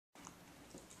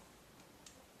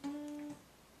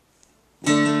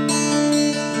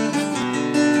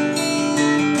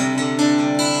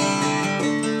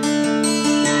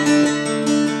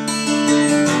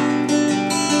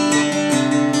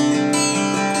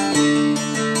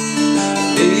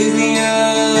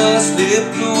Olivia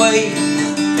slipped away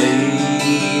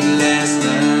late last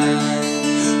night.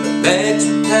 Her bags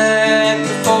were packed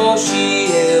before she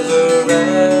ever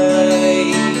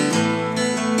arrived.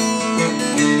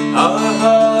 Our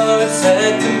hearts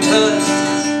had been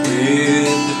touched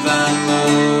with divine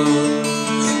love.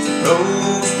 The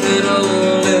rose petal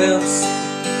lips,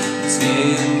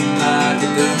 skin like a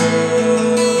dove.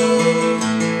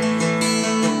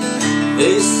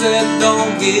 They said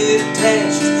don't get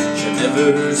attached, she'll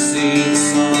never see the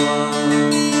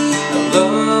sun. A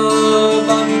love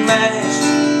unmatched,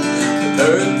 the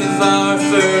birth of our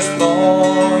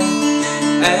firstborn.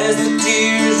 As the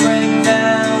tears rain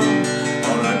down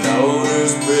on our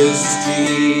daughter's precious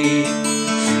cheek,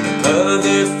 the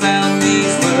mother found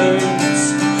these words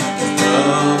of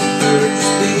comfort to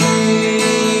speak.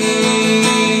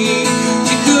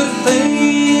 She could have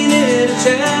painted a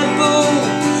chapel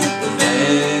with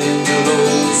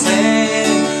Angelo's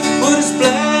hand, put a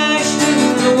splash in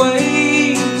the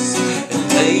waves and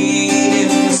laid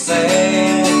in the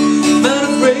sand. Might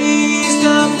have raised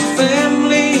up a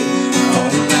family on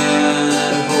the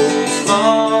night of Hope's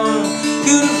farm.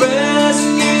 Could have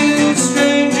rescued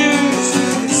strangers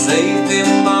and saved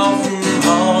them all from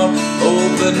harm. Oh,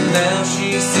 but now she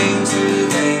sings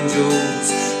with angels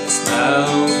and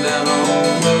smiles down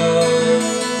on us.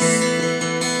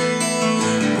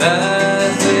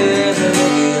 Life with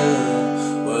Olivia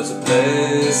was a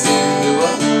blessing to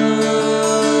us.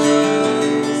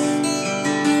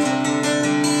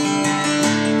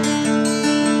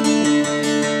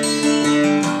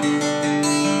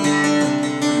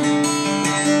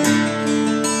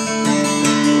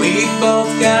 We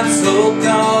both got so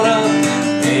caught up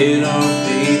in our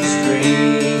baby's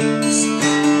dreams,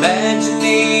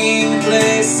 imagining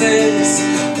places,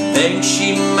 things she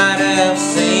might have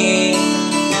seen.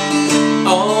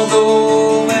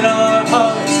 Although in our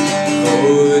hearts,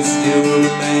 oh, it still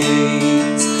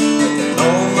remains. But the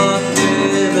moment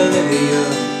with Olivia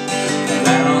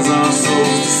allows our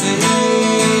souls to sing.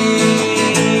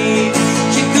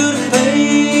 She could have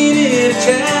painted a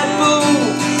chapel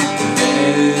with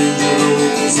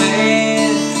Angelo's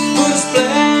hand, put a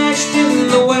splash in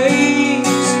the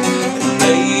waves and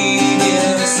laid in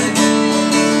the sand.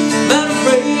 Might have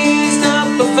raised up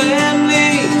a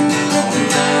family on the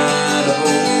night of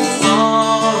Hope's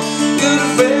farm. Could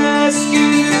have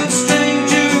rescued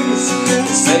strangers and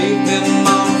saved them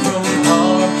all from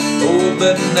harm. Oh,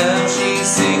 but now she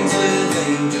sings with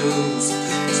angels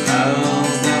and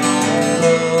smiles down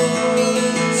on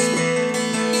us.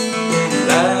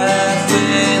 Life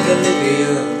with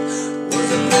Olivia